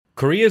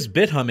Korea's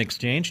Bithum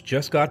exchange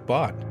just got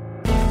bought.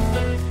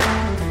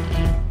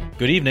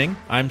 Good evening,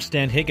 I'm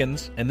Stan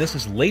Higgins, and this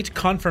is Late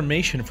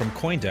Confirmation from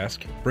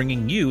CoinDesk,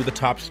 bringing you the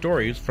top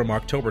stories from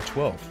October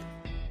 12th.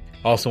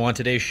 Also on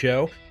today's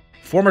show,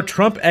 former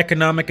Trump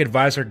economic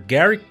advisor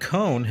Gary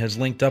Cohn has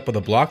linked up with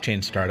a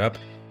blockchain startup,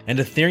 and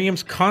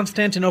Ethereum's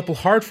Constantinople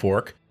hard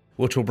fork,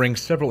 which will bring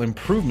several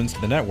improvements to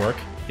the network,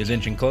 is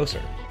inching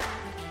closer.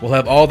 We'll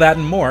have all that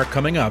and more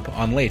coming up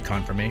on Late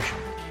Confirmation.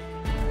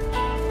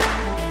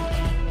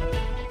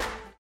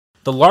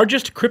 The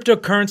largest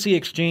cryptocurrency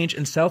exchange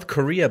in South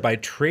Korea by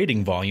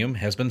trading volume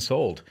has been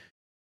sold.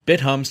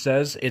 Bithum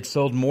says it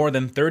sold more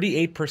than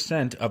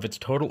 38% of its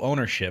total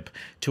ownership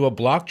to a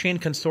blockchain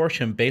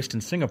consortium based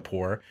in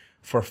Singapore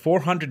for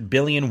 400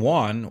 billion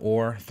won,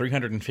 or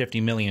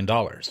 $350 million.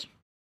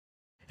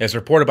 As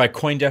reported by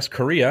CoinDesk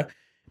Korea,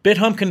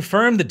 Bithum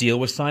confirmed the deal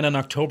was signed on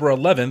October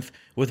 11th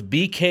with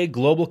BK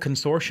Global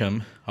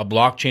Consortium, a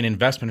blockchain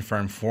investment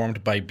firm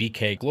formed by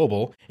BK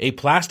Global, a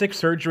plastic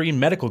surgery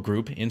medical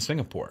group in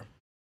Singapore.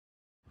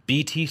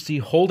 BTC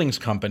Holdings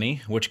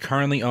Company, which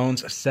currently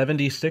owns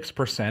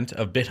 76%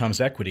 of Bithum's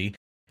equity,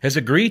 has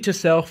agreed to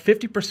sell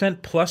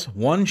 50% plus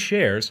one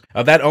shares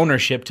of that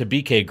ownership to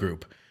BK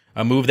Group,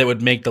 a move that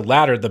would make the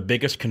latter the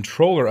biggest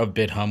controller of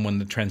Bithum when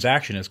the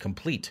transaction is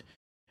complete.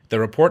 The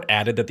report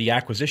added that the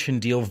acquisition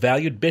deal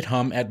valued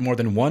Bithum at more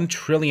than 1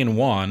 trillion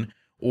won,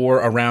 or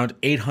around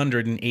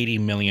 $880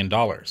 million.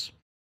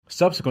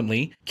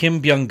 Subsequently,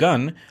 Kim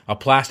Byung-gun, a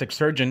plastic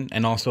surgeon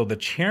and also the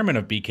chairman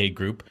of BK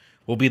Group,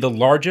 will be the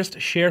largest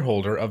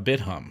shareholder of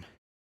Bithum.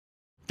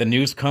 The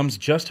news comes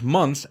just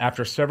months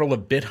after several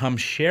of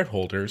Bithum's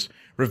shareholders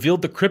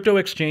revealed the crypto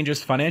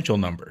exchange's financial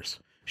numbers,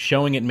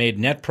 showing it made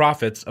net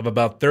profits of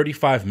about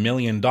 $35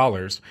 million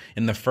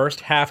in the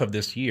first half of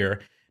this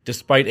year,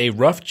 despite a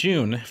rough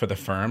June for the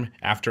firm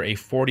after a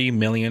 $40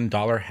 million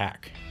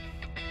hack.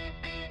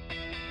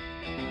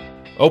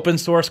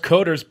 Open-source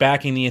coders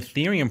backing the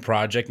Ethereum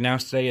project now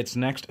say its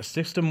next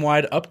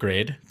system-wide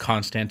upgrade,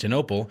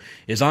 Constantinople,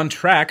 is on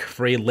track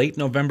for a late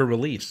November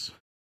release.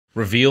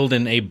 Revealed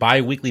in a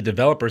bi-weekly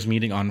developers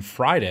meeting on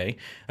Friday,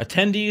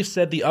 attendees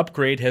said the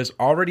upgrade has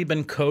already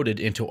been coded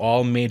into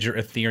all major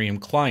Ethereum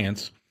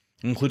clients,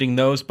 including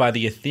those by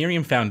the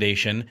Ethereum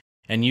Foundation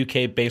and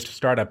UK-based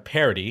startup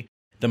Parity,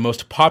 the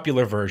most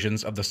popular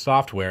versions of the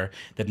software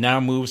that now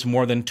moves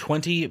more than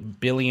 $20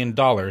 billion in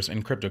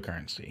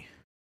cryptocurrency.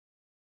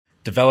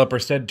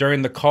 Developers said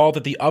during the call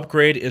that the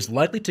upgrade is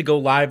likely to go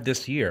live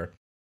this year.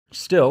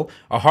 Still,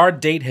 a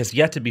hard date has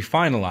yet to be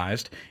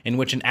finalized in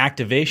which an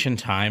activation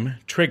time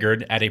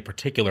triggered at a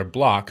particular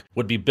block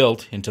would be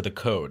built into the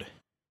code.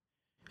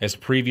 As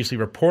previously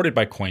reported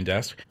by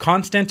CoinDesk,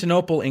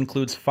 Constantinople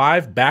includes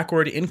 5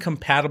 backward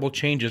incompatible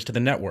changes to the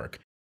network,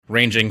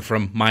 ranging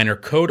from minor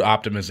code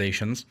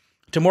optimizations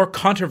to more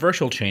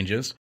controversial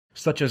changes,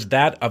 such as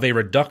that of a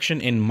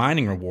reduction in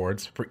mining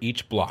rewards for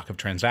each block of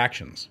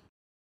transactions.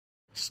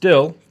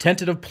 Still,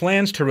 tentative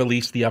plans to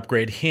release the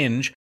upgrade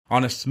hinge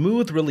on a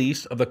smooth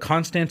release of the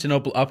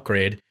Constantinople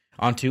upgrade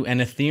onto an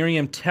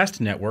Ethereum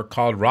test network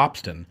called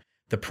Ropsten,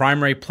 the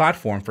primary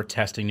platform for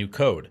testing new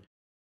code.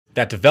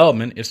 That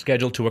development is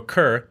scheduled to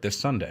occur this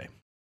Sunday.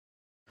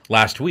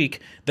 Last week,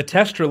 the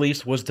test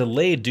release was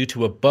delayed due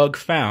to a bug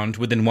found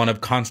within one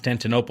of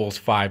Constantinople's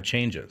 5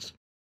 changes.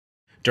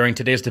 During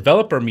today's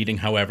developer meeting,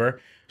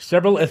 however,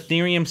 several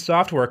Ethereum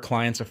software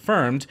clients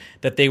affirmed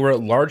that they were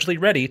largely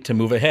ready to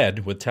move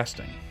ahead with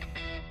testing.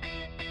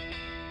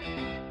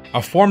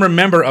 A former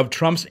member of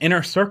Trump's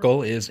inner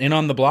circle is in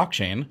on the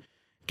blockchain.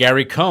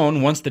 Gary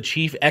Cohn, once the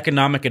chief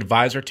economic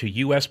advisor to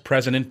U.S.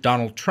 President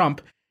Donald Trump,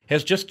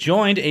 has just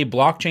joined a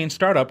blockchain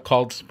startup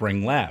called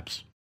Spring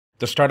Labs.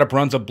 The startup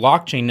runs a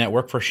blockchain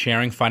network for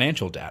sharing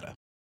financial data.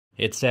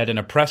 It said in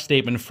a press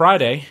statement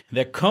Friday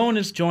that Cohn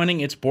is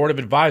joining its board of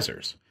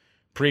advisors.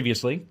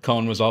 Previously,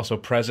 Cohn was also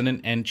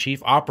president and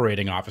chief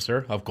operating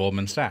officer of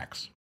Goldman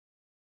Sachs.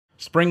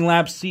 Spring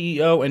Labs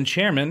CEO and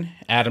chairman,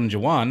 Adam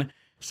Jawan,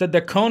 said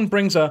that Cohn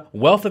brings a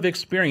wealth of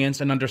experience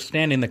in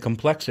understanding the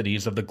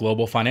complexities of the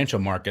global financial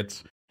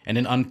markets and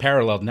an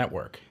unparalleled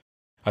network.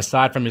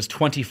 Aside from his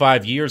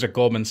 25 years at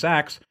Goldman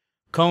Sachs,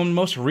 Cohn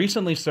most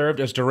recently served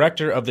as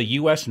director of the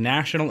U.S.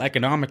 National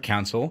Economic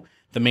Council,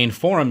 the main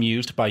forum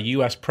used by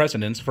U.S.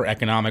 presidents for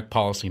economic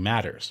policy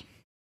matters.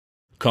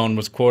 Cohn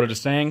was quoted as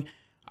saying,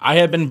 "I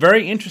have been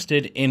very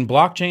interested in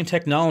blockchain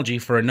technology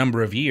for a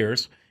number of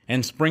years,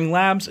 and Spring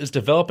Labs is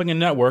developing a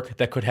network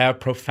that could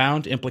have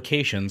profound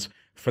implications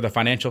for the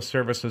financial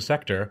services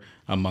sector,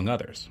 among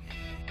others."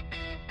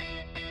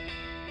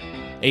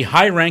 A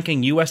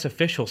high-ranking U.S.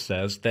 official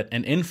says that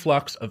an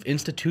influx of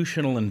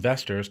institutional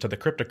investors to the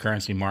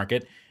cryptocurrency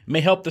market may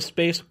help the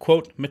space,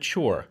 quote,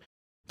 mature.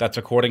 That's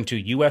according to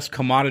U.S.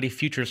 Commodity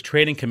Futures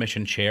Trading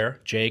Commission Chair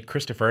J.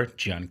 Christopher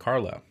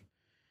Giancarlo.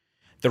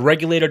 The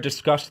regulator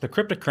discussed the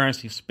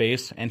cryptocurrency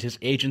space and his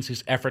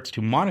agency's efforts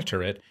to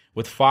monitor it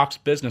with Fox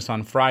Business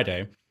on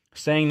Friday,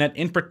 saying that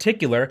in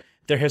particular,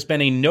 there has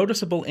been a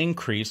noticeable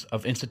increase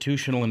of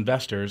institutional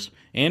investors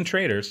and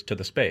traders to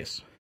the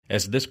space.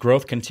 As this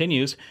growth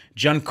continues,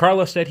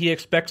 Giancarlo said he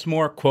expects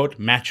more, quote,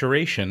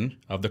 maturation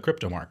of the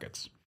crypto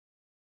markets.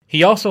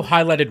 He also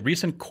highlighted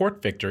recent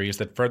court victories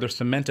that further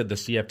cemented the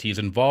CFTC's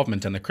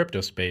involvement in the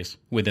crypto space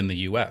within the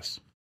U.S.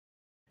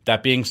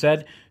 That being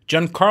said,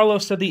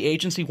 Giancarlo said the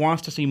agency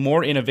wants to see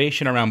more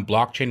innovation around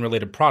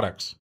blockchain-related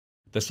products.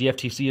 The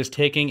CFTC is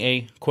taking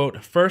a,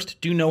 quote,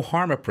 first do no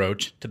harm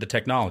approach to the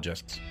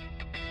technologists.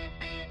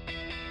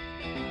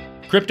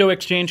 Crypto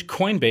exchange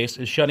Coinbase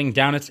is shutting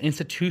down its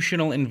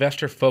institutional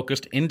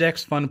investor-focused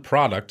index fund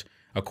product,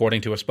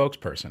 according to a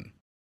spokesperson.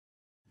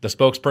 The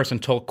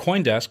spokesperson told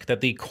CoinDesk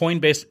that the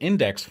Coinbase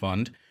Index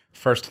Fund,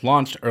 first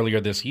launched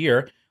earlier this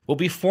year, will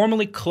be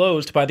formally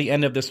closed by the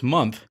end of this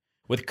month,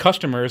 with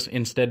customers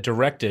instead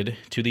directed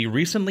to the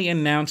recently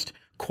announced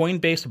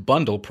Coinbase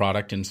Bundle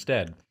product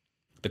instead.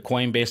 The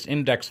Coinbase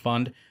Index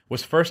Fund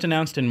was first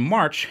announced in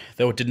March,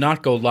 though it did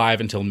not go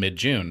live until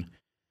mid-June.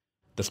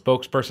 The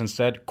spokesperson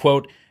said,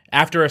 quote,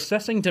 after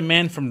assessing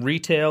demand from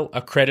retail,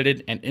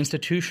 accredited, and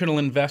institutional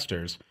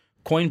investors,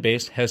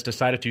 Coinbase has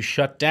decided to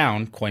shut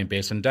down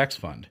Coinbase Index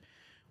Fund.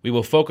 We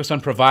will focus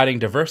on providing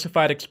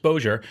diversified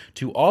exposure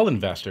to all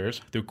investors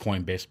through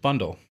Coinbase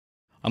Bundle.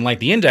 Unlike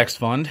the Index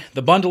Fund,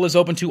 the bundle is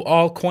open to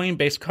all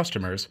Coinbase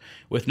customers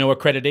with no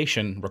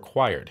accreditation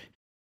required.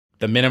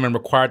 The minimum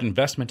required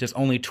investment is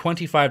only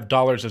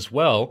 $25 as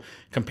well,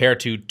 compared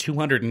to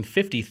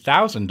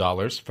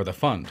 $250,000 for the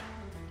fund.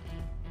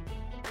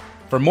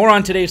 For more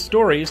on today's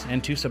stories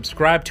and to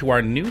subscribe to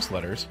our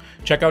newsletters,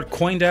 check out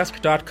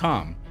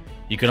Coindesk.com.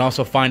 You can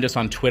also find us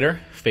on Twitter,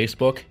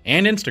 Facebook,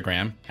 and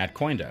Instagram at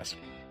Coindesk.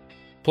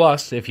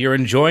 Plus, if you're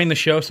enjoying the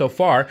show so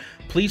far,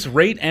 please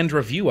rate and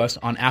review us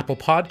on Apple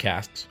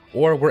Podcasts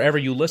or wherever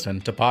you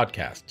listen to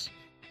podcasts.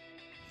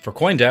 For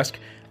Coindesk,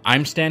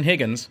 I'm Stan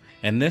Higgins,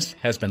 and this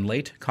has been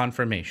Late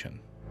Confirmation.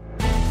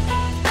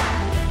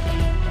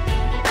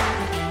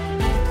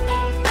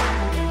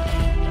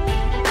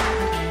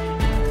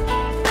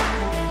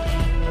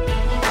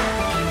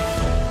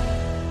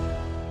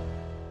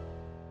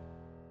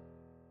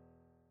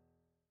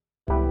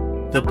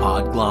 The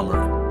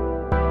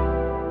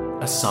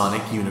Podglomerate, a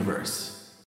sonic universe.